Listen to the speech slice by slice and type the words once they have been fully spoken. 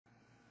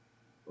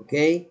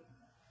Okay,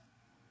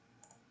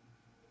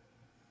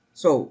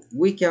 so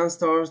we can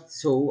start.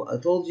 So I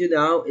told you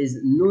now is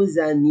nos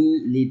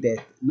amis les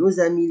bêtes. Nos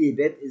amis les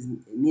bêtes is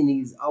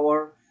meaning is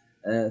our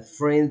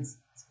friends,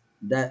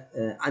 that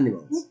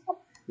animals.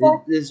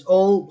 This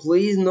all.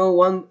 Please, no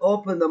one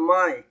open the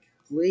mic.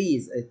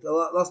 Please.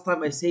 Last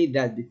time I said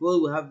that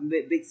because we have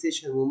big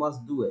session, we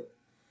must do it.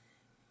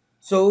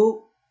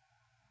 So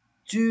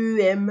tu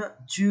aimes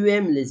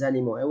les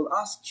animaux. I will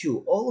ask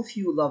you. All of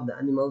you love the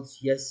animals,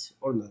 yes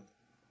or not?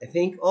 I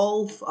think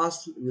all of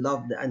us we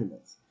love the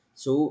animals.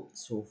 So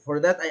for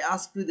that I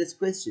ask you this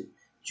question.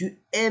 Tu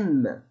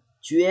aimes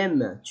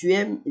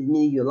is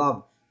meaning you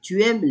love.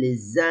 Tu aimes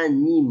les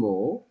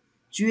animaux.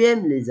 Tu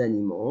aimes les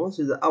animaux.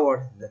 So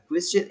the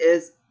question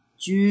is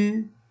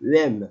tu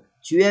aimes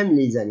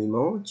les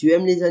animaux. Tu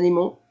aimes les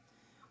animaux.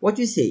 What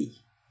you say?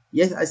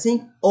 Yes, I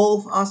think all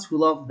of us will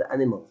love the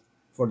animals.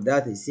 For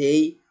that I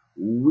say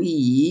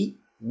we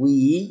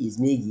is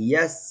meaning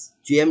yes.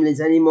 Tu aimes les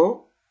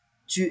animaux?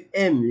 Tu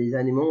aimes les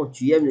animaux?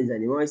 Tu aimes les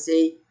animaux? I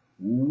say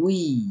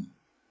oui,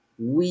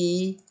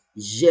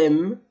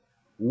 j'aime.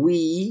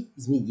 Oui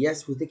is meaning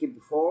yes, we take it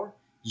before.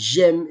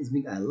 J'aime is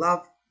meaning I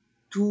love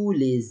tous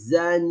les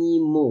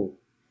animaux.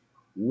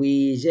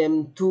 Oui,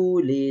 j'aime tous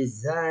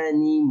les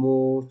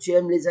animaux. Tu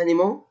aimes les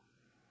animaux?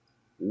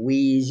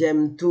 Oui,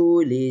 j'aime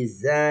tous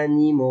les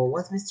animaux.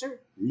 What,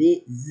 mister?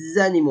 Les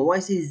animaux. Why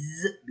say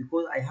z?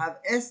 Because I have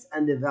S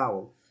and the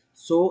vowel.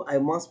 So I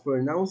must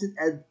pronounce it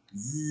as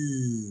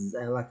z.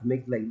 I like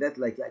make like that,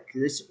 like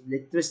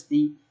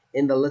electricity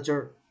in the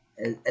letter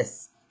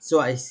S. So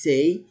I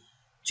say,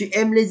 tu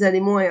aimes les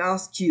animaux? I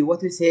ask you,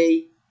 what to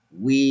say?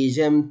 Oui,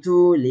 j'aime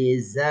tous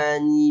les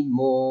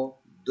animaux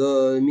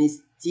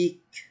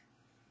domestiques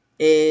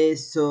et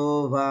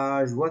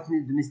sauvages. What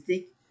means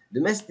domestic?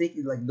 Domestic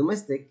is like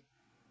domestic,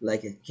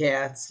 like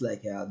cats,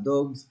 like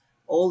dogs.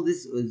 All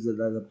this is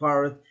the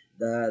parrot,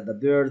 the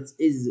birds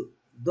is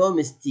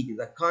domestic.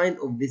 The kind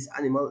of this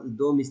animal is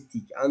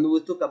domestic, and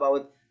we'll talk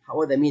about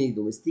how the meaning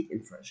domestic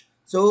in French.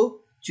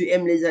 So, tu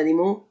aimes les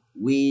animaux?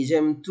 Oui,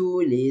 j'aime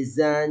tous les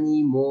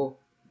animaux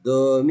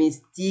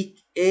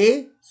domestiques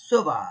et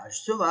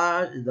sauvages.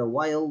 Sauvage is the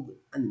wild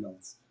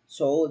animals.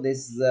 So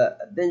this is a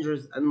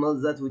dangerous animal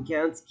that we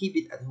can't keep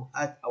it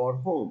at our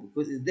home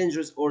because it's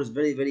dangerous or it's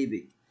very very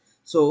big.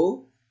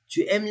 So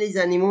tu aimes les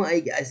animaux?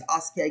 I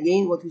ask you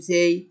again what we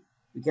say.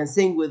 You can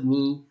sing with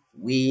me.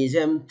 Oui,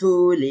 j'aime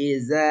tous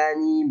les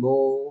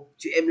animaux.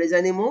 Tu aimes les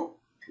animaux?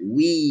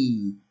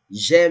 Oui,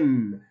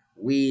 j'aime.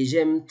 Oui,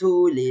 j'aime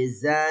tous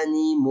les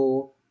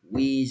animaux.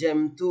 Oui,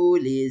 j'aime tous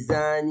les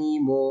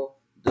animaux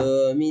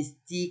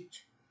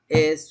domestiques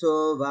et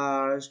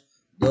sauvages.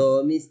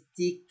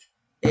 Domestiques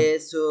et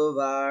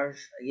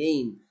sauvage.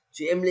 Again,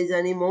 tu aimes les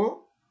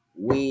animaux?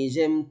 Oui,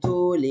 j'aime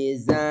tous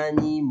les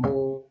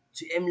animaux.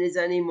 Tu aimes les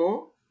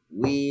animaux?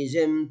 Oui,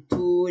 j'aime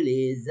tous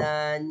les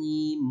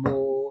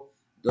animaux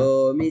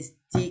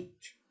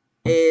domestiques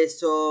et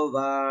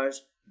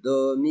sauvages.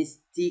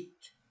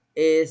 Domestiques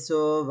et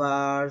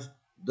sauvages.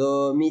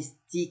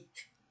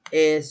 Domestiques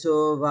et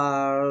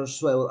sauvages.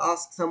 So I will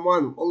ask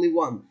someone, only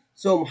one.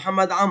 So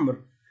Muhammad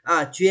Amr,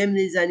 tu aimes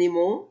les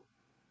animaux?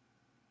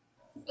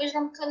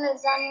 J'aime tous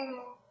les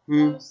animaux.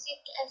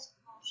 Domestiques et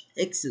sauvages.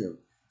 Excellent.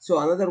 So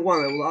another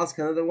one, I will ask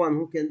another one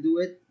who can do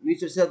it.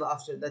 Mute yourself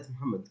after that,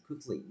 Muhammad,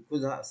 quickly,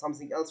 because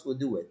something else will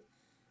do it.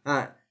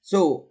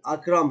 So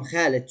Akram,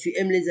 Khaled, tu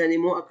aimes les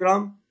animaux,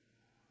 Akram?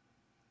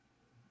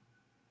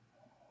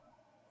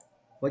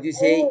 What do you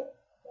say?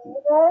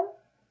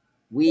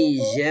 Oui,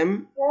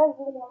 j'aime.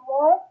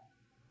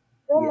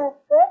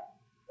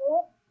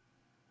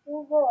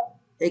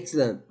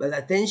 Excellent. But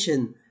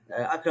attention,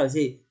 Akram,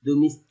 say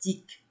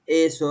domestique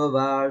et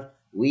sauvage.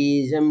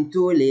 Oui, j'aime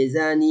tous les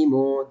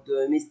animaux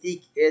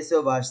domestiques et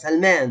sauvages.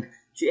 Salman,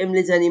 tu aimes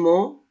les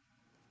animaux?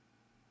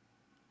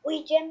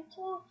 Oui, j'aime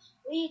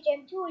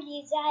tous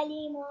les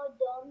animaux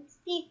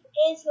domestiques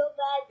et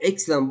sauvages.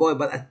 Excellent, boy.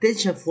 But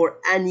attention for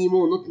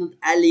animaux, not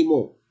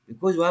animaux.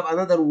 Because we have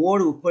another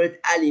word, we call it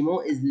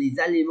animaux. Is les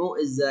animaux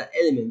is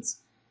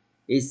elements.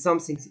 Is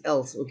something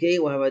else. Okay,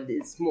 we have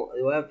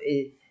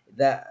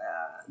the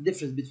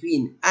difference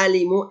between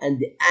animaux and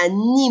the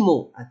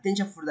animaux.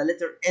 Attention for the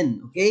letter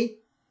N. Okay,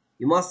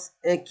 you must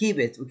keep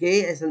it.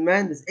 Okay,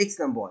 Salman, this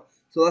excellent boy.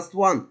 So last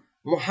one,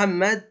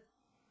 Muhammad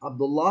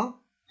Abdullah.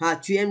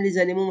 Tu aimes les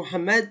animaux,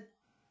 Muhammad?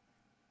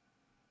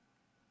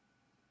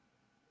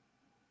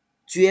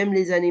 Tu aimes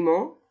les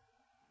animaux?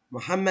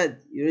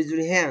 Muhammad, you raise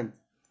your hand.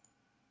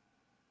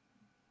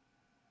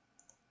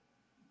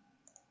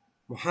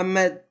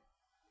 Muhammad,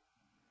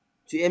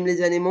 tu aimes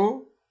les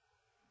animaux?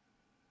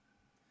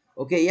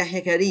 Ok,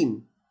 Yahya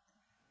Karim.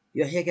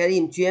 Yahya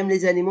Karim, tu aimes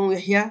les animaux,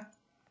 Yahya?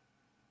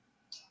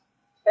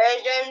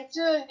 J'aime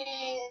tous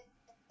les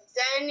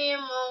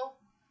animaux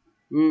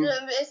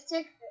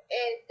domestiques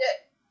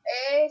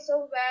et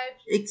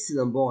sauvages.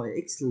 Excellent boy,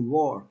 excellent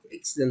work,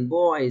 excellent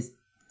boys.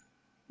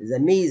 It's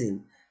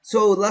amazing.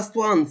 So last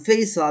one,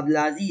 Faisal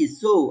Abdelaziz.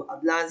 So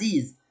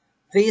Abdelaziz,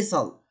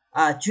 Faisal,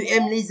 tu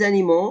aimes les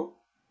animaux?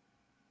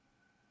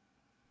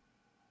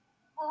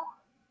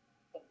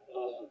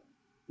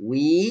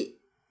 Oui.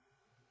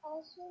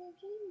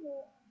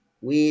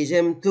 Oui,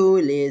 j'aime tous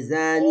les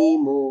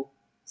animaux.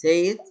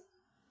 Say it.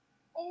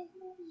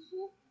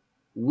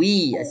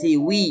 Oui, I say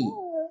oui.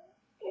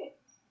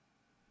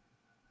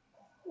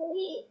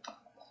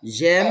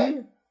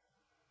 J'aime.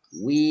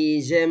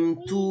 Oui,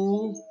 j'aime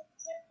tous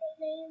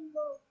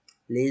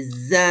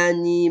les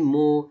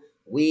animaux.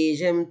 Oui,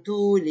 j'aime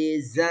tous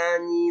les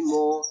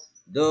animaux,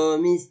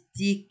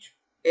 domestiques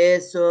et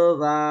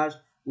sauvages.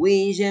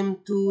 Oui, j'aime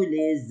tous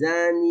les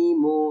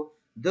animaux,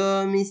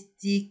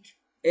 domestiques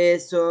et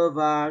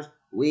sauvages.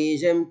 Oui,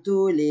 j'aime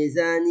tous les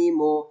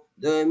animaux,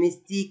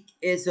 domestiques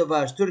et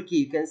sauvages. Turkey,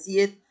 you can see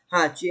it.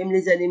 Ah, tu aimes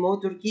les animaux,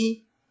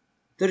 Turkey?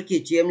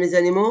 Turkey, tu aimes les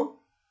animaux?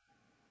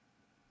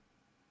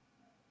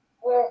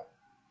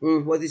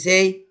 What do you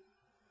say?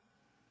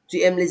 Tu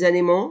aimes les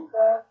animaux?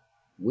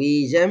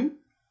 Oui, j'aime.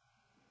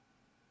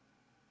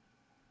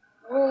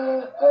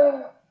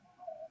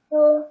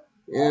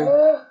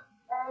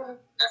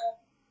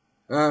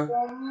 Hein?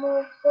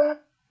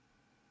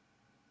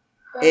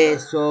 Et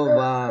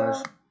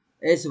sauvage.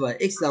 Et sauvage.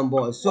 Excellent,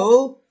 boy.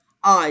 So,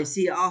 I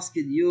see asked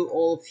you,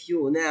 all of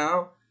you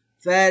now.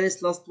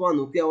 Faris, last one.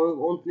 Okay, I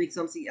want to make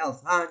something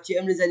else. Hein? Tu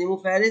aimes les animaux,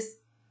 Faris?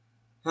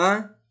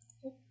 Hein?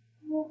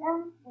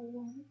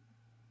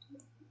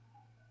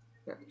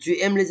 Tu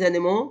aimes les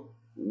animaux?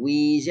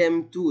 Oui,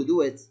 j'aime tout.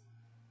 Do it.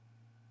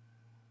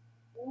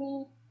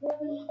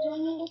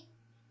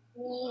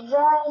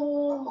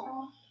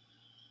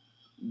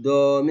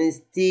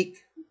 Domestique.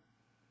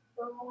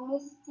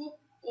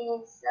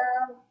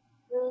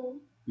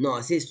 No,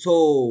 I say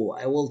so.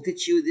 I will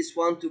teach you this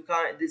one to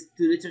count these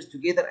two letters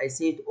together. I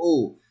say it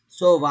O.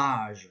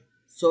 Sauvage.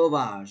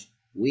 Sauvage.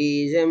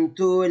 Oui, j'aime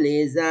tous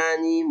les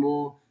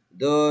animaux,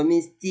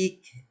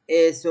 domestiques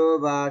et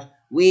sauvages.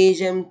 Oui,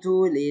 j'aime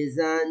tous les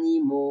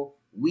animaux.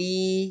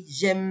 Oui,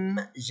 j'aime,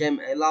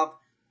 I love.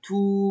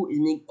 Tout is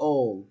meaning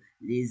all.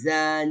 Les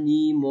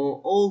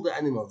animaux, all the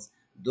animals.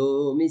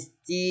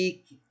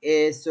 Domestiques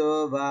et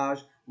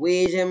sauvages.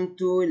 Oui, j'aime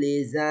tous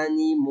les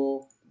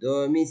animaux,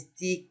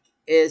 domestiques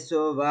et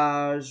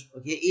sauvages.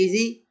 Okay,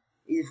 easy?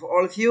 Easy for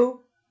all of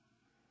you?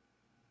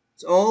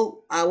 It's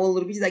all. I will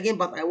repeat it again,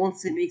 but I want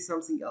to make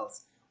something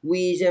else.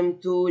 Oui, j'aime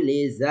tous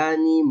les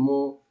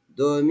animaux,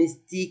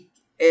 domestiques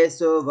et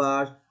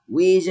sauvages.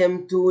 Oui,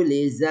 j'aime tous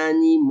les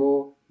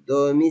animaux,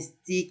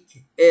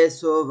 domestiques et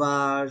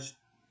sauvages.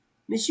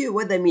 Monsieur,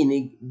 what the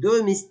meaning?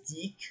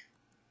 Domestique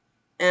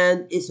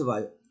and et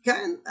sauvage.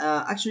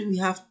 Actually, we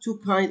have two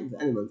kinds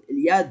of animals. Il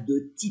y a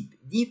deux types.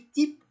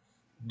 Type,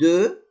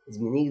 deux is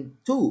meaning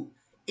two.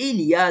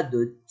 Il y a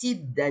deux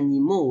types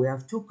d'animaux. We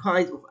have two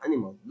kinds of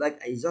animals. Like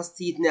I just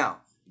see it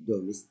now.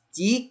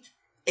 Domestique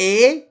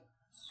et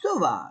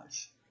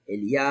sauvage.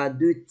 Il y a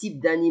deux types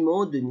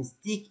d'animaux,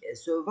 domestiques et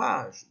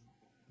sauvages.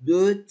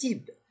 Deux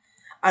types.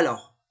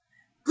 Alors,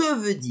 que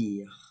veut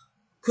dire?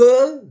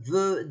 Que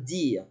veut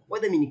dire?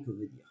 What do you mean que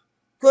veut dire?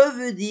 Que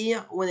veut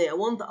dire when I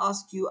want to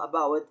ask you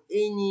about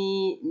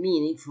any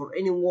meaning for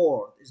any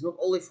word? It's not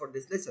only for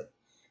this lesson.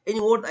 Any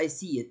word I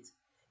see it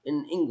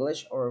in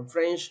English or in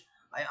French,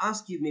 I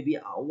ask you maybe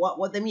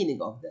what the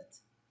meaning of that.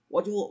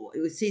 What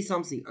you say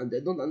something and I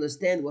don't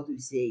understand what you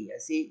say. I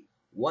say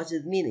what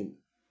is meaning.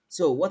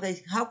 So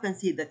how can I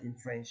say that in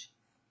French?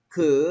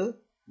 Que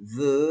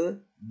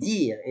veut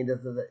dire? In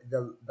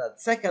the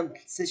second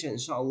session,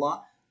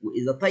 inshallah,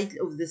 is the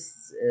title of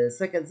this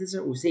second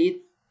session. We say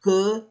it.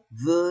 Que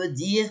veut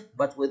dire,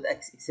 but with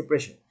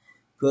expression.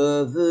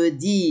 Que veut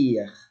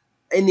dire?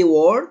 Any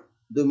word,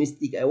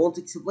 domestique. I want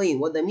to explain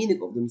what the meaning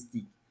of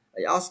domestique.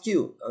 I ask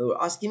you, or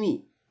ask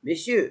me,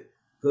 Monsieur,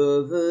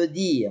 que veut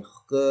dire?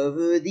 Que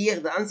veut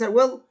dire? The answer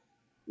will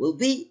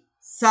be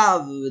ça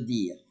veut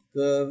dire.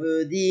 Que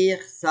veut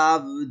dire? Ça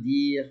veut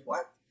dire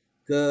what?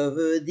 Que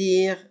veut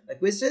dire? The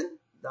question,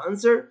 the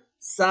answer,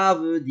 ça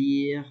veut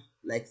dire.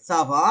 Like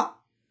ça va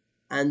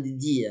and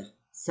dire.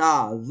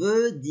 Ça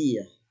veut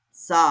dire.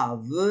 Ça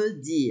veut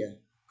dire.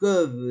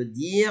 Que veut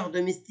dire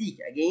domestique?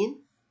 Again,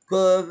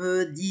 que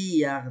veut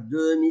dire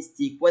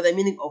domestique? What the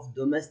meaning of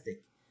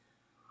domestic?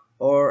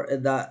 Or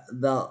the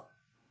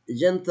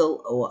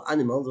gentle or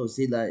animals, or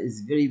say that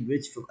is very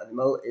beautiful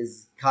animal,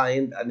 is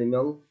kind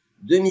animal.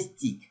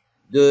 Domestique.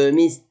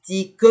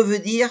 Domestique, que veut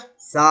dire?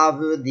 Ça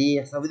veut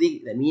dire. Ça veut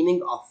dire the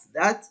meaning of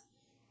that.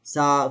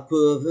 Ça,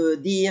 que veut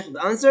dire? The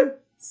answer?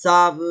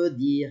 Ça veut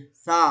dire.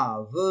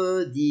 Ça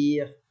veut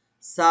dire.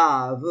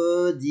 Ça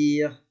veut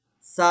dire.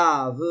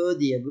 Ça veut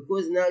dire.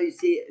 Because now you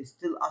say,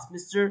 still ask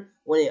Mr.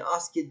 When I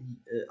asked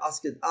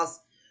us,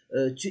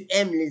 tu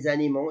aimes les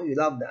animaux? You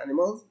love the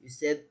animals? You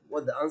said,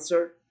 what the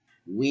answer?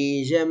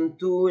 Oui, j'aime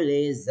tous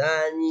les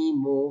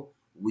animaux.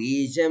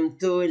 Oui, j'aime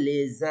tous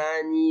les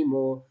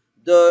animaux.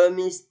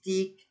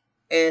 Domestiques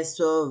et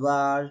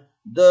sauvages.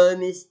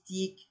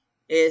 Domestiques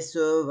et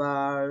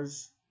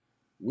sauvages.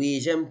 Oui,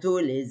 j'aime tous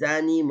les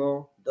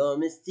animaux,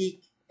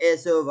 domestiques et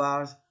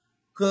sauvages.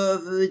 Que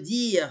veut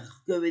dire?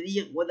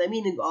 What the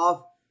meaning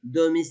of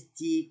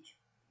domestique?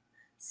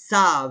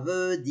 Ça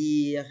veut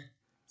dire.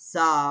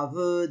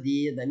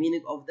 The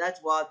meaning of that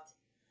what?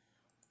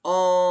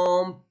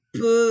 On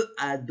peut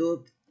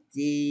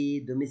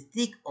adopter.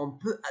 Domestique, on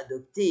peut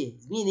adopter.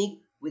 Meaning,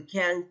 we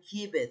can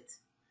keep it.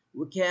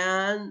 We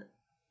can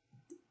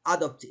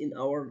adopt in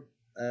our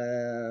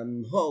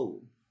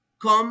home.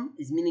 Comme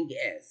is meaning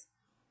as.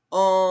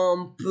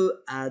 On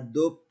peut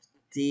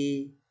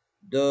adopter.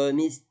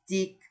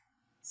 Domestique,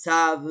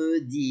 ça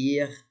veut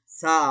dire.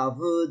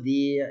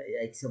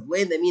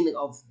 Explain the meaning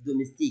of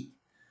domestique.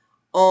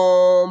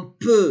 On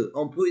peut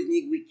is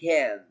meaning we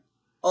can.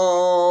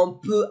 On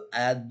peut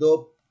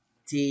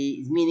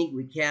adopter is meaning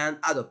we can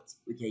adopt.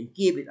 We can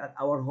keep it at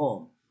our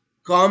home.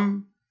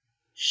 Comme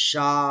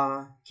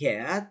chat,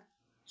 cat,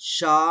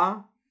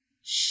 chat,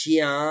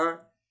 chien,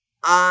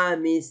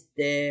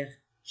 hamster,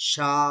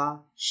 chat,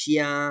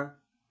 chien,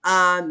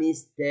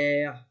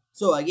 hamster.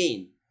 So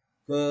again,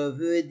 que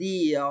veut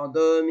dire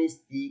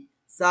domestique?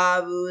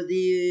 Ça veut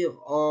dire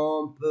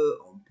on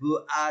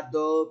peut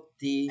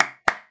adopter.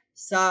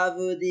 Ça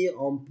veut dire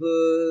on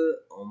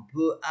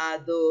peut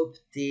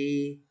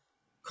adopter.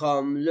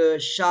 Comme le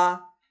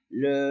chat,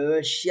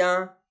 le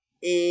chien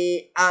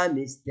et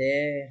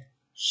hamster.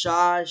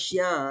 Chat,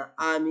 chien,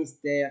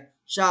 hamster.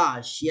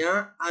 Chat,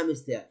 chien,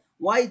 hamster.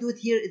 Why do it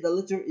here? The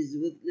letter is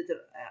with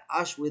letter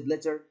ash with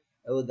letter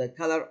with the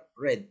color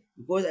red.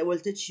 Because I will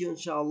teach you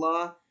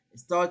inshallah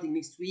starting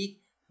next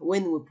week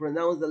when we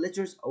pronounce the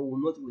letters or will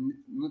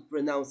not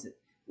pronounce it.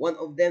 One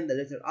of them, the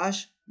letter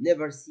ash,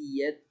 never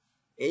see it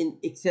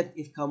except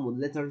if come with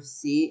letter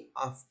C.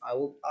 I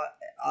will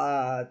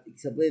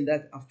explain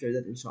that after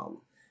that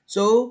inshallah.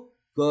 So,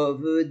 que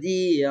veut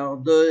dire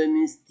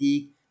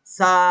domestique?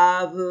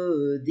 Ça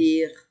veut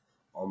dire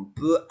on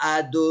peut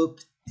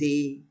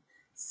adopter.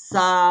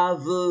 Ça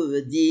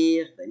veut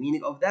dire, the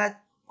meaning of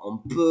that, on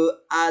peut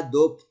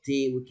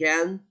adopter. We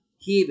can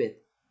keep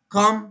it.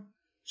 Comme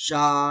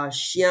chat,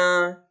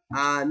 chien,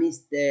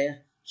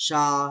 hamster.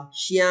 Chat,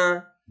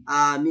 chien,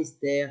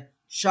 hamster.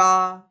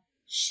 Chat,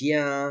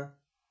 chien,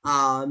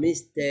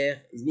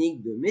 hamster is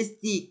meaning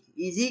domestic.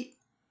 Easy?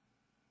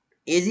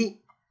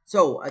 Easy?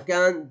 So, I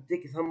can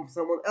take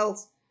someone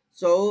else.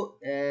 So,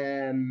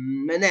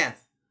 manaf.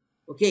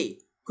 Okay.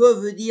 Que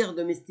veut dire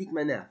domestique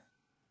manaf?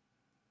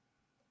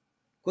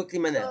 Quickly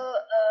manaf.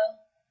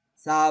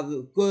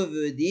 Que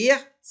veut dire?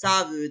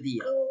 Ça veut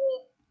dire.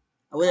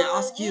 When I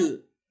ask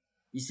you,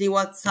 you say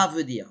what? Ça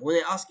veut dire. When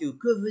I ask you,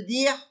 que veut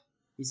dire?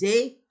 You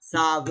say,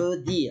 ça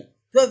veut dire.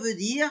 Que veut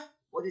dire?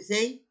 What do you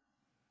say?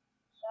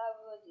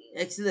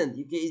 Excellent.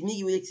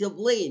 You will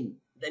explain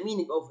the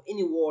meaning of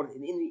any word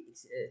in any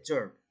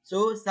term.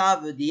 So, ça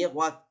veut dire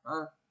what?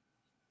 Huh?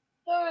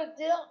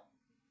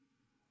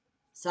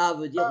 Ça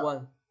veut dire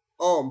what?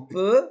 On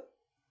peut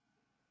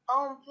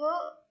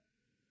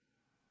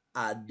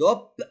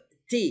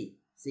adopter.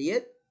 Say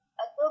it.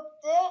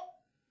 Adopter.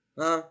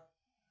 Huh?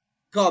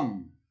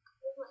 Come.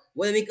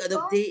 When I make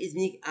adopter is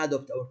meaning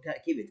adopt or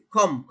keep it.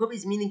 Come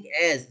is meaning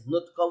as. It's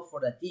not come for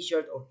the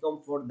t-shirt or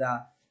come for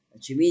the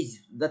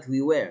chemise that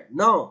we wear.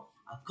 No.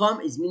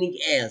 Come is meaning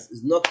as.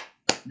 It's not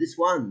this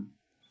one.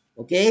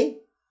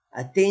 Okay?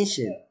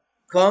 Attention.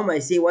 Come, I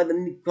say what I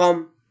mean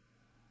come.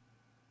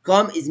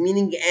 Come is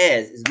meaning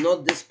as. It's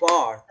not this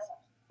part.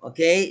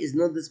 Okay? It's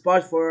not this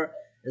part for.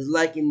 It's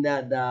like in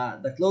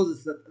the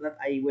clothes that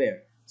I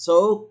wear.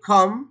 So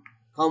come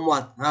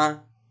what? Huh?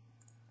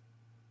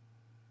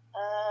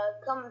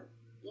 Come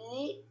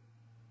li.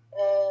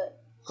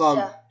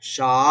 Come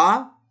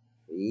chat.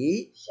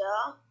 Oui.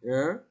 Chat.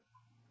 Hein?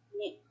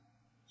 Li.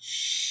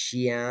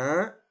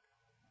 Chien.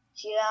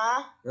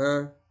 Chien.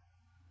 Hein?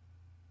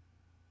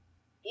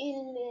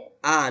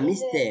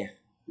 Mystère.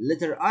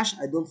 Letter H,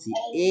 I don't see.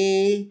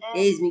 A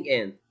is meaning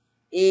N.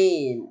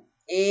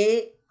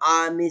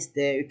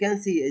 Mystère. You can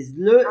see is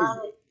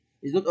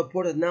not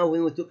important now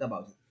when we talk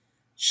about it.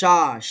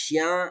 Chat,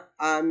 chien,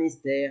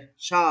 mystère.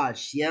 Chat,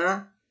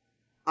 chien,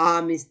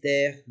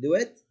 mystère. Do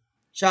it.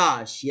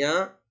 Chat,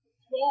 chien.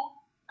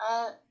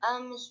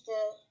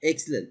 Mystère.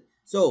 Excellent.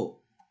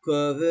 So,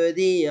 que veut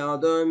dire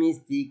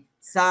domestique?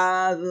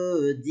 Ça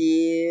veut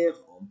dire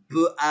on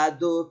peut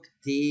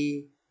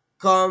adopter.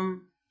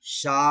 Comme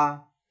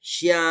chat,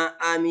 chien,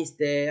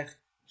 hamster.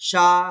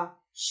 Chat,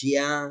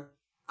 chien,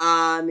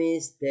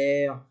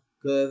 hamster.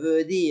 Que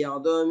veut dire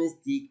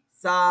domestique?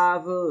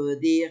 Ça veut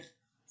dire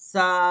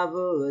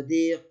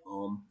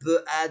on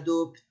peut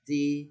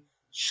adopter.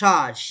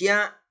 Chat,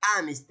 chien,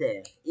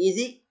 hamster.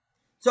 Easy?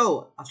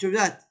 So, after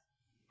that,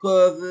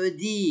 que veut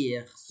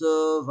dire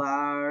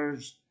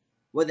sauvage?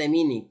 What the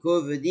meaning? Que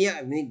veut dire?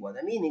 I mean, what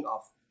the meaning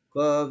of?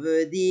 Que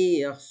veut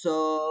dire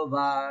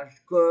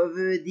sauvage? Que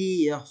veut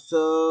dire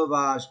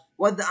sauvage?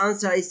 What the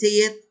answer? I say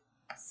it.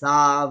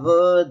 Ça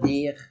veut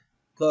dire.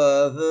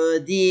 Que veut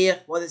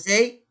dire? What I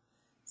say?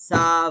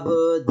 Ça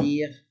veut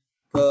dire.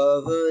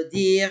 Que veut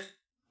dire?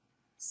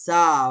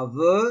 Ça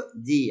veut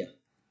dire.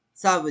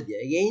 Ça veut dire.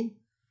 Again.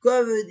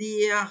 Que veut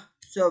dire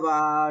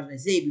sauvage? I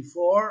say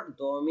before,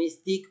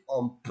 domestique,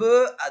 on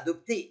peut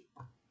adopter.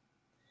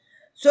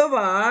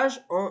 Sauvage,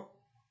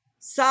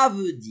 ça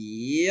veut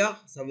dire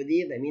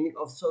the meaning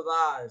of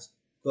sauvage.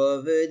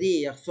 Que veut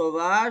dire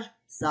sauvage?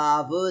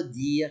 Ça veut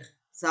dire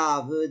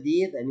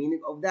the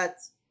meaning of that.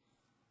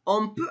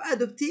 On peut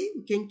adopter,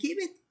 we can keep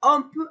it.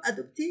 On peut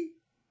adopter.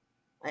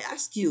 I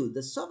asked you,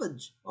 the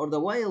savage or the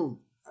wild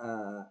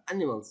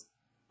animals.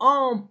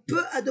 On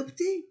peut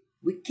adopter.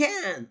 We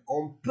can.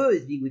 On peut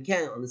is we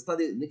can. On the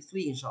study next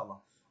week,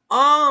 inshallah.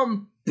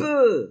 On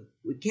peut.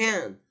 We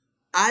can.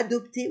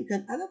 Adopter. We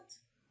can adopt.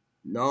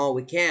 No,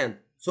 we can't.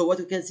 So what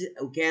we can say?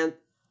 We can't.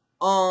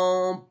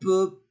 On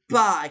peut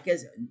pas. I can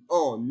say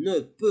on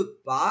ne peut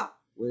pas.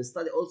 We'll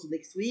study also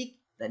next week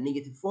the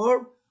negative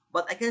form.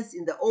 But I can say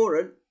in the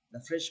oral, the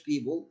French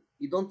people,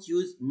 you don't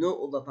use no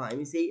all the time.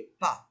 You say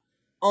pas.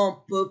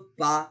 On peut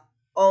pas.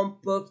 On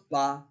peut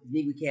pas. It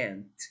means we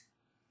can't.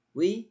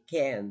 We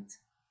can't.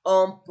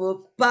 On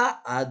peut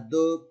pas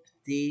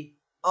adopter.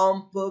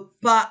 On peut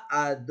pas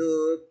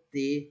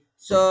adopter.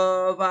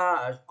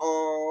 Sauvage.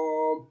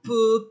 On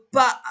peut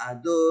pas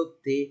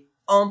adopter.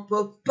 On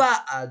peut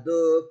pas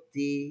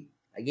adopter.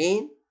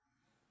 Again.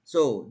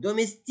 So,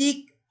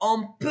 domestique,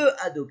 on peut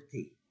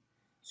adopter.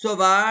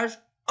 Sauvage,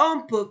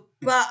 on peut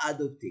pas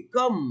adopter.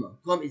 Comme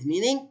is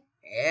meaning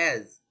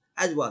as.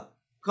 As what?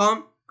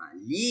 Comme un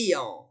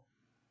lion.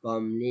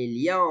 Comme les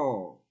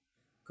lions.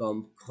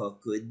 Comme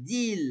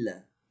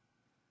crocodile.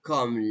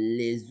 Comme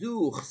les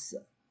ours.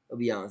 Ou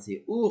bien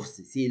c'est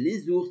ours, c'est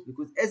les ours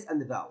because S and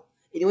the vowel.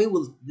 Anyway,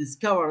 we'll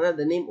discover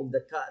another name of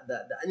the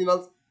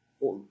animals,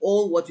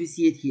 all what we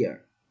see it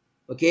here.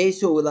 Okay,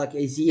 so like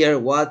I see here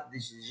what the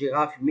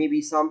giraffe,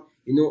 maybe some,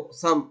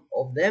 some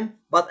of them,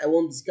 but I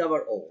won't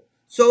discover all.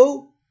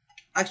 So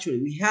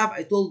actually we have,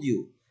 I told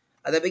you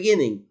at the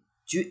beginning,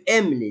 tu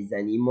aimes les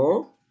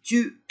animaux,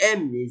 tu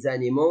aimes les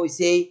animaux. We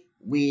say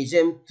oui,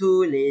 j'aime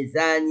tous les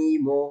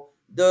animaux,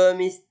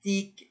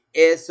 domestiques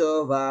et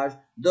sauvages,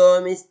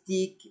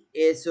 domestiques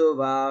et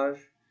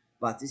sauvages.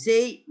 But to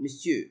say,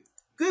 monsieur,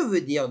 que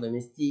veut dire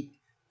domestique?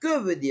 Que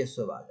veut dire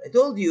sauvage? I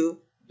told you,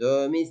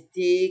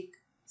 domestique,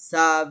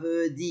 ça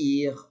veut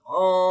dire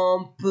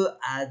on peut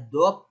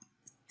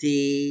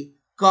adopter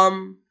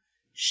comme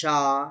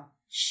chat,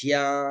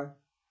 chien,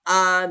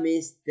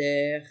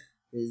 hamster,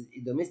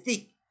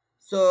 domestique.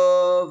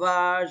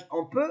 Sauvage,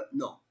 on peut?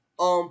 Non.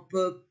 On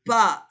peut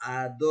pas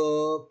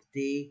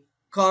adopter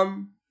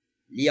comme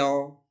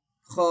lion,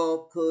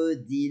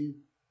 crocodile,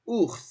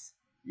 ours.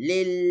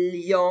 Les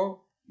lions,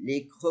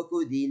 les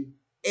crocodiles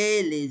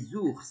et les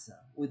ours.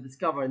 We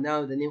discover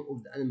now the name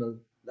of the animal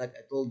like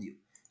I told you.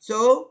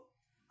 So,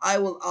 I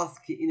will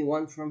ask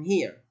anyone from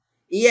here.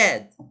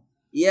 Iyad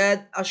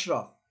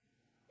Ashraf.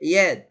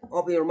 Iyad,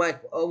 open your mic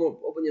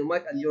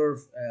and your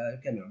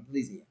camera,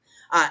 please.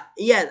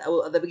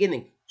 Iyad, at the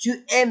beginning.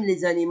 Tu aimes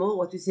les animaux?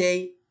 What you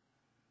say?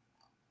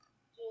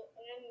 Tu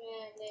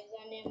aimes les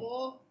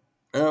animaux?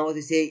 What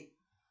you say?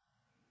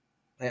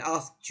 I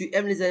ask, tu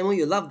aimes les animaux?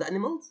 You love the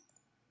animals?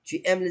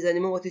 Tu aimes les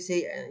animaux? What you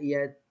say,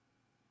 Iyad?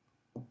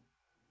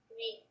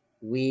 Oui.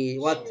 Oui,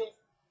 what?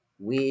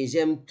 Oui,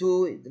 j'aime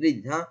tout. Read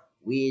it, huh?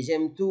 Oui,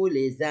 j'aime tous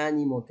les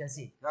animaux.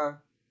 Cassie, huh?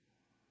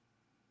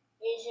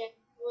 Oui, j'aime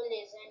tous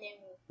les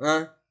animaux.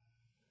 Hein?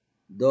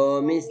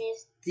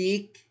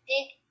 Domestique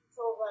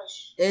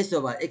sauvage. et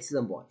sauvage.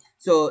 Excellent boy.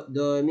 So,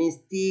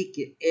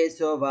 domestique et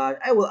sauvage.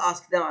 I will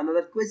ask them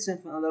another question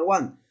for another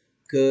one.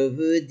 Que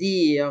veut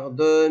dire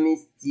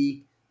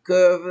domestique?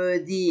 Que veut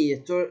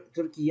dire?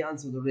 Turkey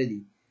answered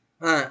already.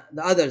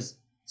 The others.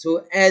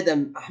 So,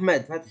 Adam,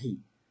 Ahmed, Fathi,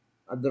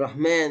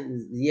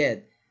 Abdurrahman,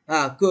 Ziyad.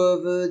 Que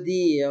veut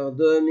dire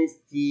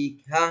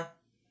domestique?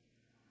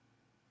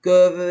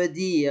 Que veut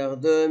dire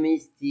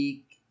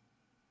domestique?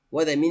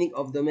 What the meaning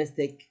of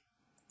domestic?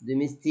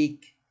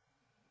 Domestic.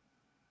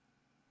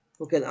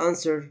 Who can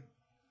answer?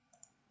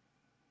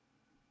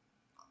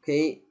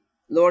 Okay,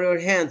 lower your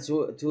hands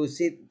to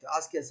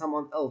ask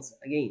someone else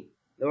again.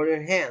 Lower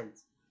your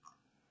hands.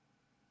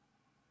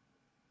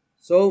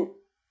 So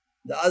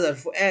the other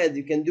Fuad,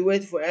 you can do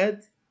it,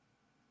 Fuad.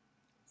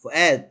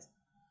 Fuad.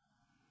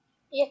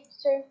 Yes,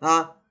 sir.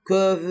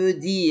 Que veut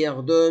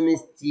dire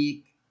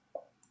domestique?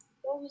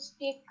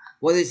 Domestique.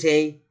 What do you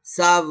say?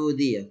 Ça veut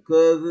dire.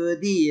 Que veut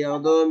dire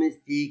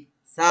domestique?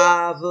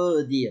 Ça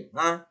veut dire.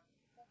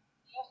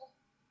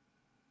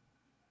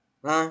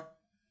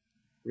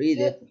 Read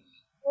it.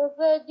 Que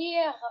veut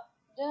dire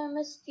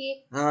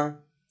domestique?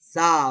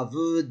 Ça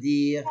veut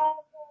dire.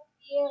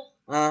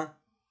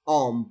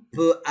 On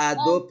peut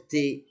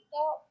adopter.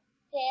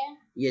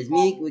 Yes,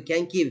 meaning we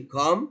can keep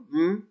comme.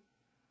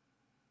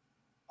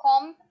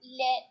 Comme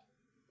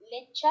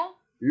les chats.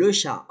 Le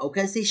chat. I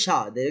can say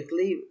chat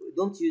directly.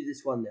 Don't use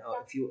this one.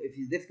 If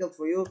it's difficult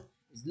for you,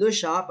 it's le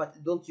chat, but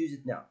don't use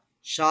it now.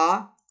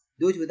 Chat.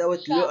 Do it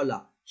without le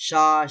là.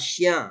 Chat,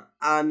 chien,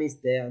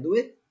 hamster. Do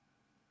it.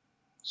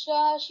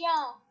 Chat,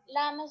 chien,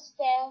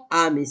 hamster.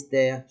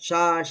 Hamster.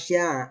 Chat,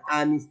 chien,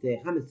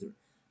 hamster. Hamster.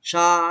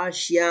 Chat,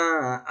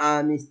 chien,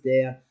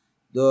 hamster.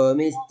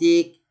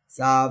 Domestique,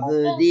 ça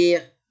veut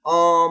dire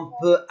on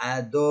peut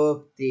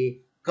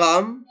adopter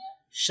comme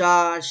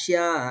chat,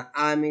 chien,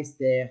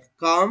 hamster.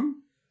 Comme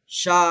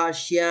chat,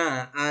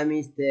 chien,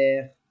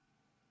 hamster.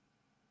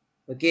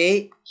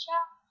 Okay? Chat,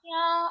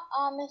 chien,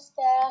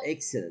 hamster.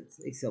 Excellent.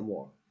 Excellent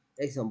boy.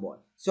 Excellent boy.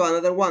 So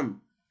another one.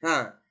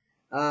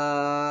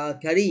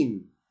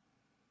 Karim.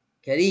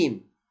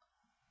 Karim.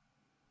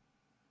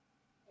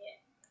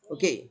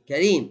 Ok,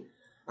 Karim.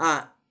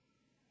 Ah,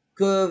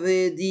 que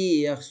veut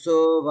dire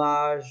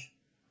sauvage?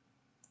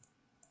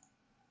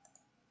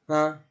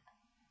 Hein?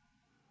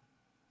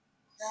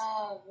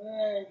 Ça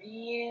veut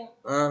dire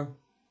Hein?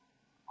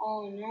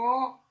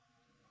 on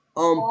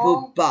On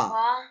peut pas.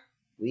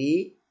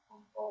 Oui.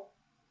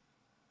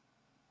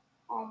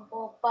 On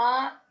peut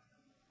pas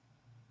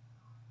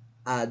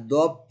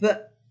Adopter.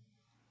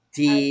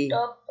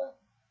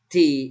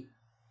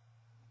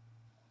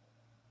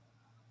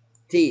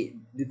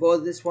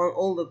 Because this one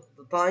all the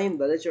time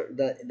the letter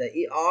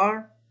the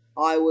er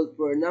I will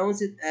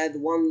pronounce it as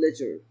one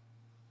letter.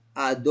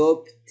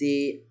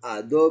 Adopter,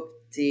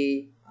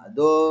 adopter.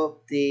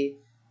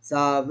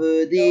 Ça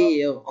veut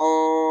dire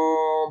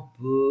on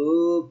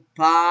peut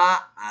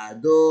pas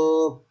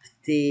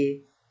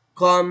adopter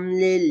comme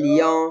les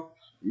lions,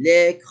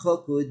 les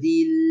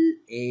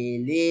crocodiles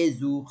et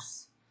les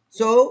ours.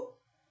 So,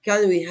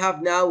 can we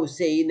have now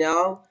say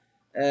now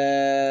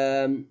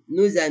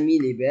nos amis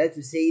les bêtes,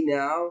 to say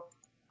now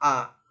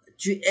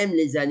tu aimes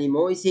les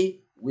animaux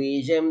ici?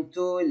 Oui, j'aime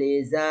tous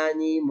les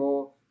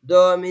animaux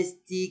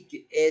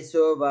domestiques et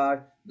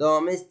sauvages.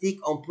 Domestique,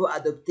 on peut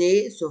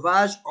adopter.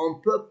 Sauvage, on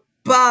peut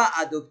pas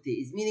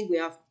adopter. It's meaning we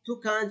have two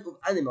kinds of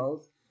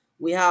animals.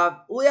 We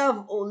love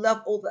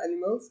all the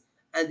animals,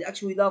 and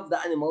actually we love the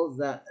animals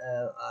that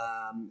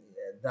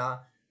the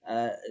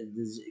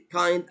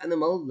kind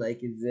animals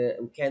like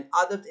we can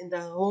adopt in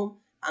the home,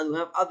 and we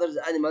have other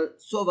animals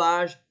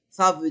sauvage.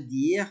 Ça veut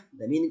dire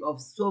the meaning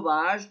of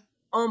sauvage.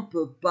 On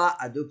peut pas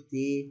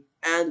adopter,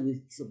 and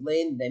we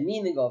explain the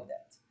meaning of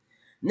that.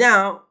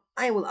 Now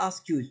I will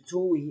ask you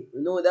to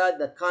know that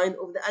the kind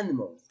of the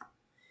animals.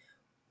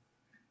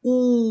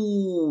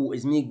 Où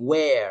is meaning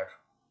where.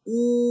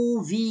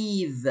 Où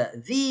vive.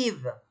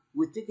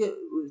 We take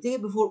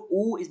it before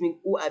où is meaning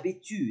où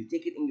habites-tu.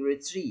 Take it in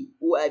grade 3.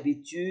 Où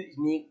habites-tu is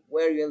meaning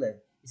where you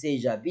live. You say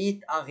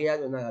j'habite à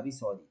Riyad en Arabie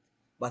Saoudite.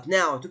 But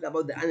now talk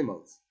about the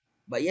animals.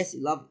 But yes,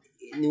 you love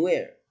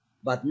anywhere.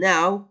 But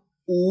now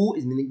où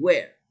is meaning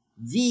where.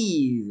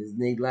 Vive is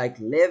meaning like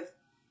live.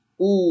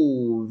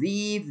 Où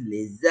vivent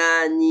les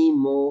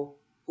animaux.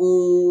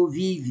 Où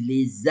vivent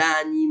les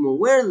animaux.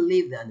 Where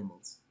live the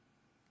animals?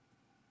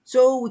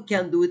 So we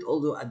can do it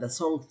although at the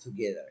song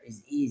together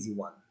is easy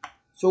one.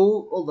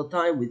 So all the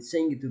time we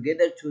sing it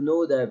together to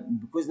know that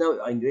because now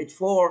you are in grade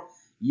 4,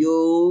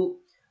 you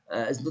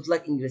it's not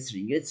like in grade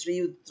 3. In grade 3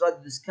 you try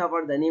to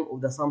discover the name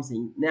of the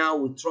something. Now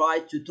we try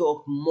to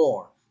talk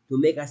more, to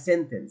make a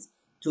sentence,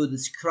 to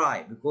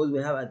describe, because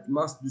we have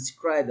must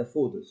describe the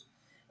photos.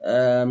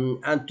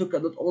 And talk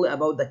not only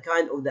about the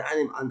kind of the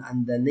animal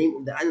and the name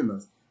of the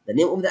animals,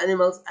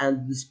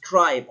 and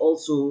describe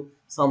also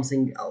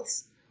something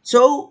else.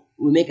 So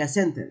we make a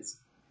sentence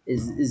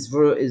is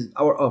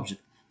our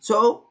object.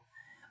 So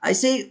I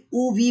say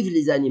où vivent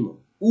les animaux.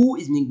 Où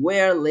is meaning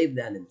where live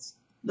the animals.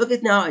 Look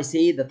at now I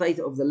say the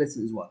title of the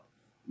lesson is what?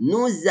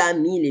 Nos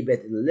amis les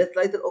bêtes. The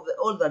title of the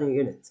older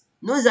unit.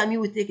 Nos amis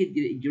we take it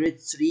grade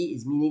 3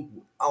 is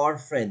meaning our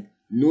friend.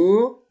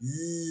 Nos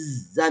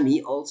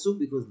amis also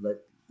because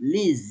like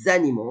les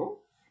animaux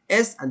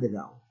S and the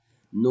vowel.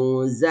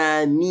 Nos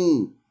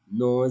amis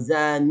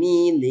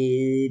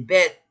les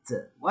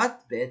bêtes.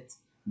 What bêtes?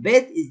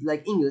 Bête is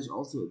like English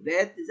also.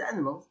 Bête is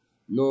animals.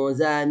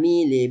 Nos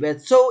amis les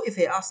bêtes. So if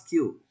I ask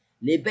you,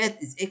 les bêtes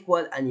is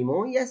equal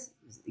animal? Yes,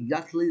 it's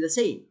exactly the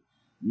same.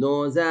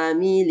 Nos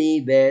amis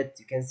les bêtes.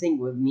 You can sing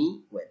with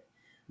me. Well,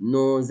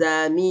 nos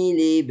amis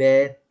les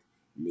bêtes,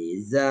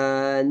 les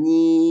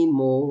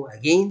animaux.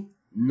 Again,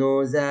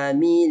 nos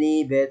amis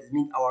les bêtes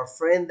mean our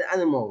friend the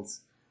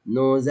animals.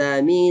 Nos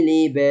amis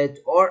les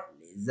bêtes or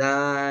les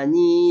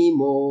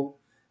animaux.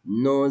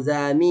 Nos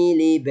amis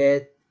les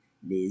bêtes,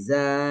 les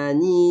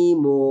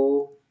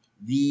animaux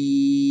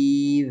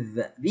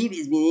vivent. Vive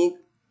is meaning,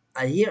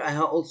 and here I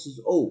have also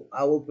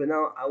I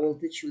will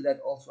teach you that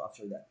also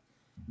after that.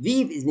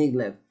 Vive is meaning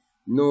live.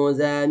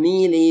 Nos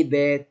amis les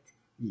bêtes,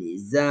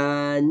 les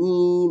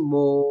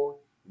animaux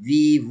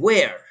vivent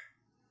where?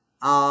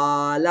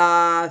 À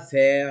la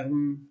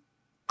ferme,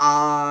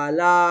 à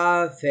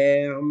la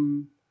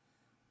ferme,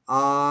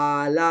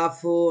 à la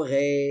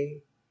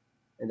forêt,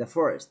 in the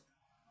forest.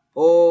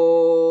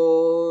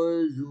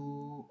 Au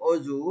zoo,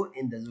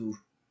 in the zoo.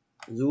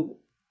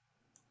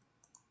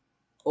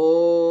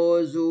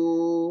 Au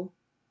zoo.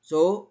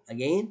 So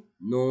again,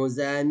 nos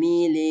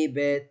amis les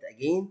bêtes.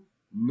 Again,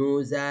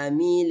 nos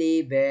amis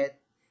les bêtes,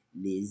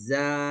 les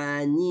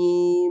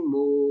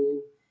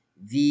animaux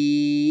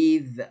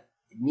vivent.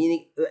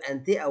 Meaning E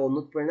and T, I will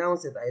not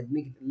pronounce it. I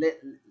make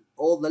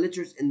all the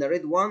letters in the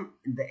red one.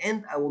 In the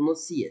end, I will not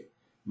see it.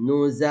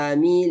 Nos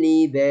amis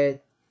les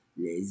bêtes,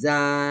 les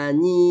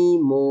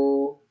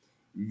animaux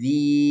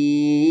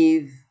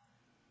vivent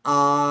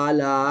à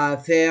la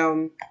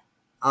ferme,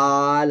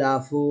 à la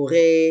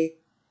forêt,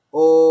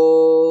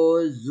 au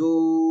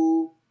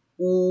zoo.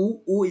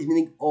 Ou is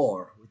meaning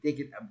or. We take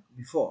it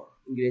before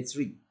in grade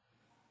 3.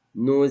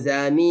 Nos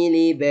amis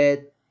les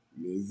bêtes,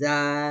 les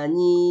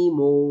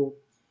animaux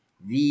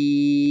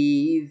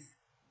vivent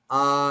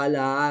à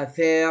la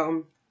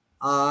ferme,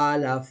 à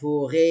la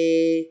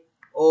forêt,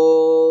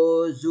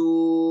 au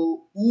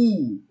zoo.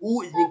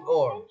 Ooh is mean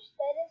or.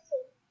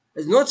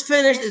 It's not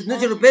finished, it's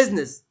not your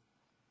business.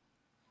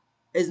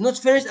 It's not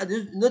finished,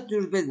 it's not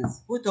your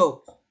business. Who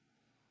talked?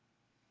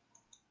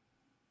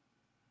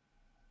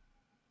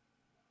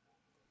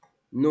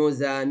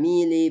 Nos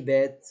amis les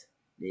bêtes,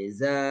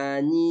 les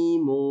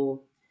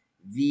animaux,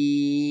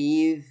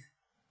 vivent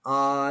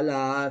à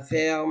la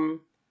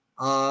ferme,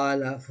 à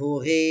la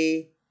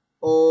forêt,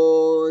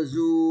 au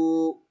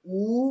zoo,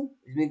 ou,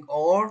 it means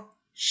or,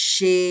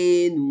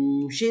 chez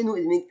nous. Chez nous,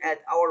 it means at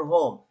our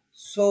home.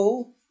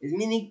 So, it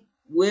meaning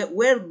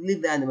where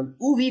live the animal.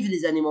 Où vivent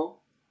les animaux?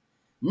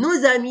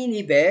 Nos amis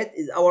les bêtes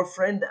is our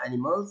friend the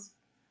animals.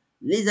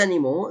 Les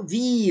animaux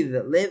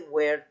vivent, live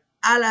where?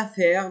 À la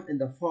ferme, in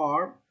the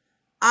farm,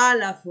 à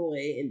la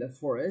forêt, in the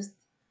forest,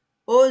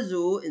 au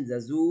zoo, in the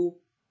zoo,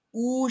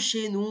 ou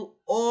chez nous,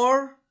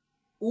 or,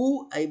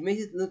 ou, I make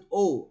it not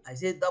O, I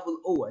say double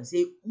O, I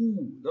say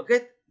ou. Look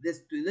at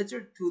this two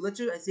letter,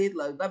 I say it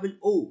like double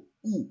O,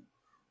 ou,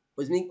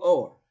 which means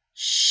or.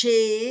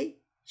 Chez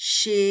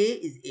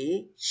is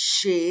A,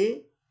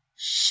 chez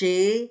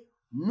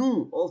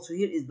nous, also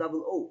here is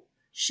double O.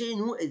 Chez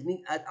nous is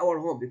mean at our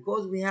home,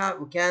 because we have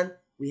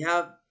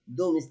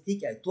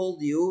domestique. I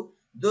told you,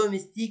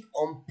 domestique,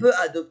 on peut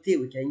adopter,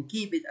 we can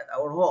keep it at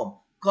our home,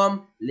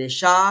 comme les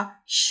chats,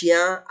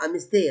 chiens,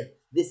 hamsters.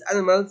 These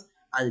animals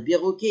and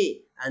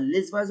perroquet and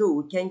les oiseaux,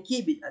 we can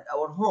keep it at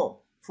our home.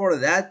 For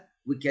that,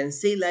 we can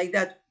say like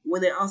that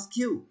when I ask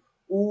you,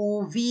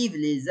 où vivent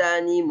les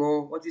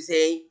animaux? What you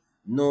say?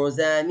 Nos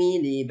amis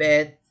les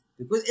bêtes.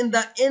 Because in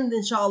the end,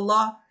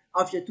 inshallah,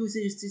 after two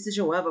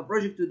sessions, we have a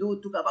project to do,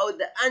 talk about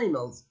the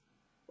animals.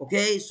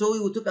 Okay, so we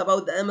will talk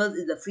about the animals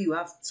in the free. You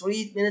have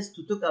 3 minutes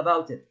to talk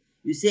about it.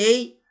 You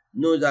say,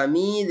 nos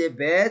amis les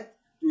bêtes.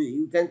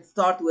 You can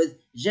start with,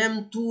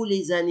 j'aime tous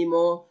les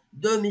animaux,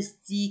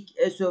 domestiques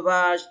et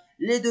sauvages.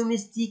 Les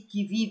domestiques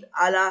qui vivent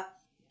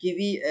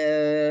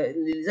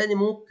les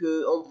animaux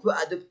qu'on peut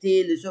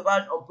adopter, les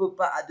sauvages on peut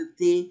pas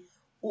adopter.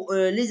 Ou,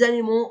 les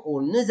animaux,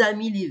 ou nos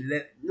amis les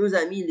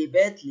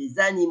bêtes, les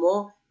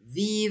animaux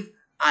vivent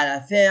à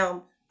la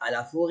ferme, à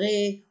la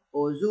forêt,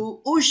 au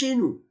zoo, ou chez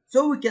nous.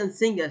 So we can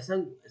sing a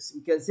song,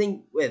 we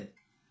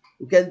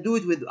can do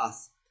it with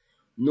us.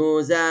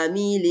 Nos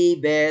amis les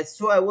bêtes.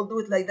 So I will do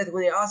it like that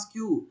when I ask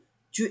you,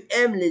 tu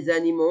aimes les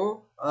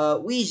animaux?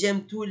 Oui,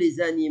 j'aime tous les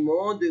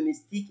animaux,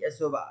 domestiques et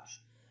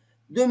sauvages.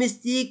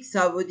 Domestique,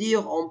 ça veut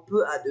dire on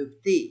peut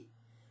adopter.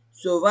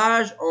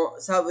 Sauvage,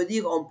 ça veut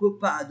dire on peut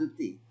pas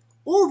adopter.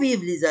 Où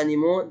vivent les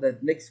animaux? The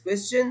next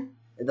question,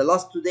 and the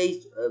last 2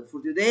 days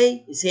for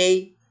today, you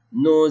say,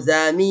 nos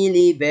amis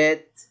les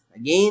bêtes.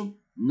 Again,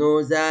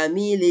 nos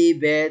amis les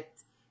bêtes,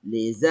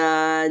 les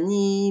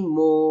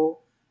animaux.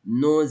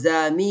 Nos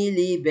amis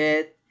les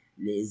bêtes,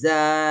 les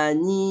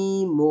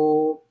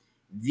animaux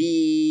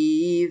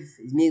vivent,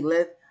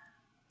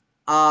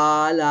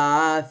 à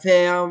la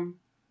ferme,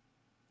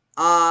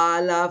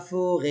 à la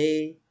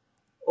forêt,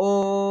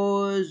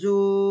 au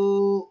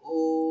zoo,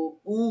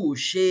 ou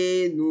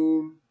chez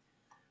nous.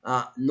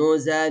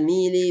 Nos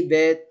amis les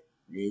bêtes,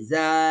 les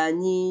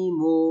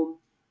animaux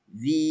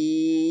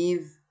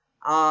vivent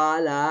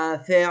à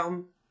la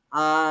ferme,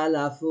 à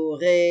la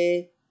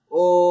forêt,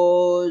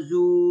 au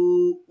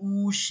zoo,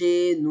 ou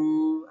chez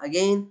nous.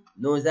 Again,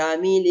 nos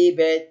amis les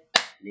bêtes,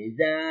 les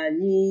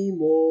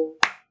animaux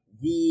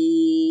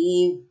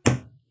vivent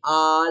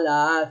à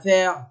la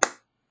ferme,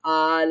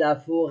 à la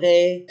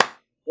forêt,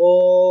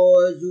 au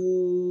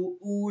zoo,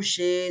 ou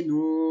chez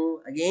nous.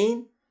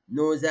 Again,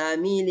 nos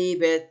amis les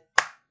bêtes,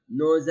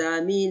 nos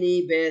amis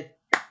les bêtes,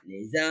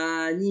 les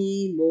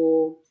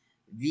animaux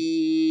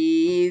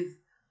vivent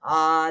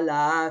à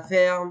la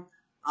ferme,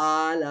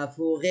 à la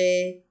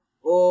forêt,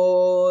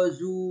 au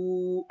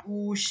zoo,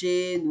 ou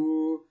chez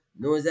nous.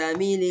 Nos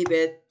amis les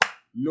bêtes,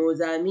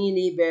 nos amis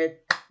les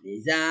bêtes,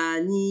 les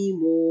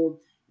animaux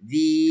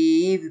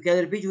vivent. You can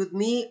repeat with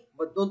me,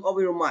 but don't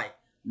open your mic.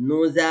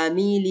 Nos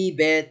amis les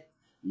bêtes,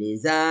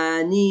 les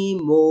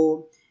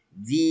animaux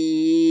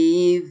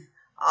vivent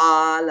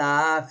à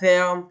la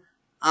ferme,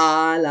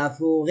 à la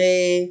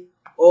forêt,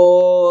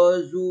 au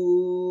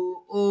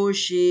zoo, ou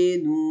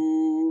chez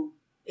nous.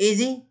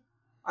 Easy?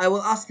 I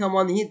will ask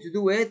someone here to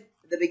do it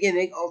at the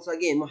beginning. Also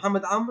again,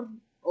 Muhammad Amr,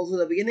 also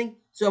the beginning.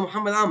 So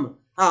Muhammad Amr,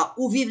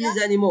 où vivent les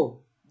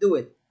animaux? Do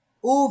it.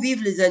 Où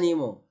vivent les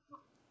animaux?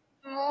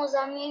 Nos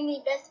amis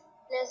les bêtes,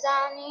 les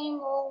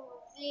animaux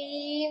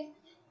vivent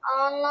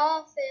à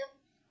la ferme,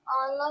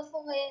 à la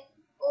forêt,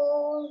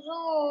 au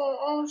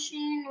zoo,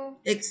 chez nous.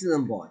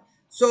 Excellent boy.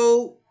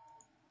 So,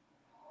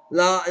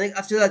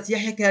 after that,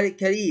 Yahya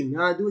Karim.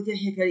 Do it,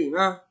 Yahya Karim.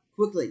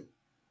 Quickly.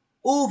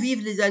 Où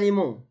vivent les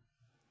animaux?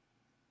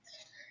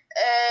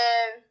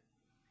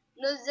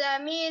 Nos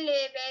amis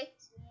les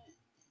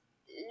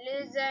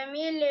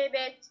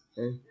bêtes,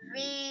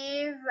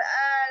 vivent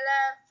à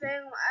la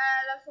ferme,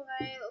 à la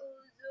forêt, au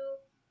zoo,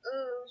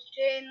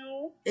 chez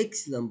nous.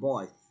 Excellent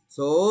boy.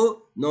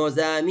 So, nos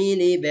amis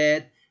les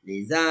bêtes,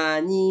 les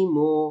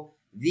animaux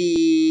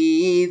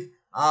vivent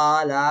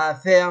à la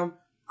ferme,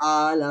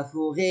 à la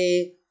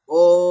forêt,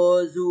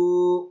 au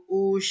zoo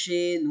ou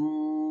chez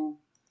nous.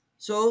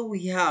 So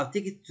we have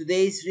taken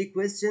today's 3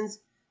 questions.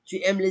 Tu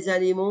aimes les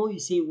animaux? You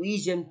say oui,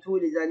 j'aime tous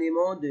les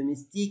animaux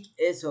domestiques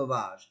et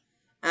sauvages.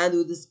 And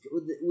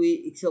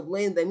we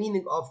explain the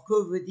meaning of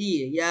que veut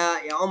dire. Ya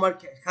Omar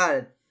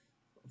Khaled,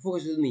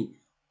 focus with me.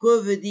 Que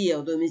veut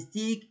dire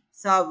domestique?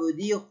 Ça veut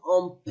dire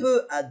on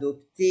peut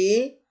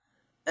adopter.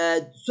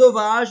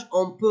 Sauvage,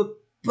 on peut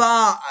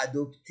pas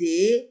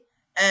adopter.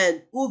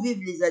 And où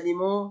vivent les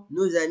animaux?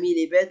 Nos amis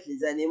les bêtes,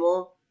 les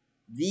animaux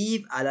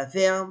vivent à la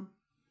ferme,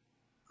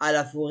 à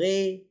la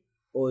forêt,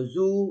 au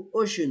zoo,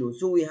 au chenot.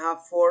 So we have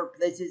 4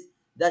 places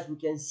that we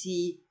can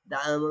see the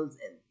animals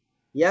in.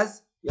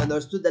 Yes, you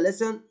understood the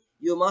lesson.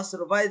 You must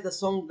revise the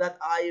song that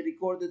I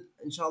recorded,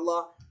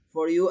 inshallah,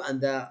 for you, and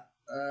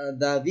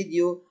the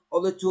video,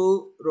 order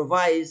to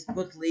revise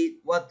quickly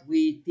what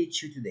we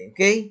teach you today.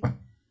 Okay?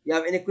 You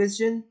have any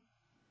question?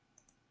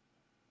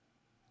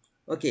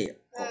 Okay.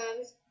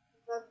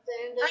 But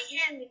in the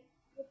session,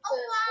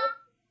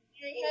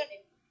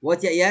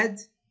 What ya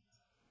Iyad?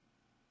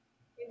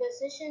 in the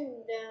session,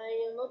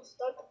 you not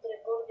start the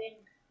recording.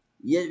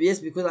 Yes,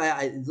 because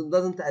it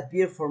doesn't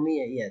appear for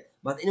me yet.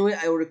 But anyway,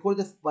 I will record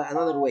it by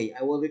another way.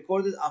 I will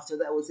record it after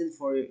that. I will send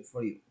for you.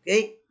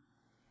 Okay?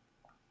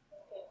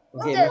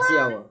 Okay, merci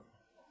à vous.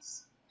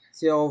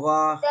 See you, au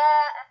revoir.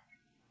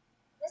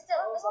 Mr.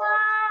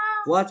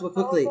 What?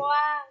 Quickly. I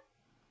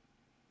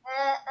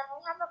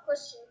have a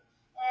question.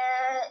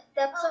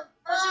 The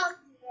project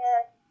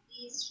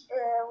is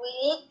we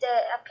need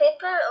a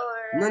paper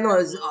or No.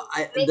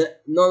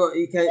 No.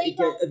 You can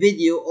a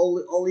video.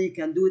 Only you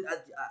can do it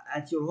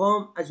at your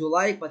home as you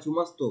like, but you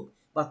must talk.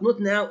 But not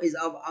now. Is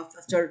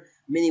after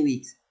many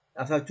weeks.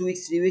 After 2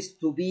 weeks, 3 weeks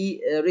to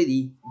be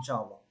ready,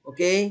 inshallah.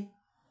 Okay.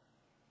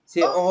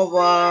 Say au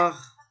revoir.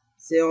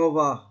 Say au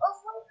revoir.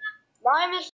 Bye, Mr.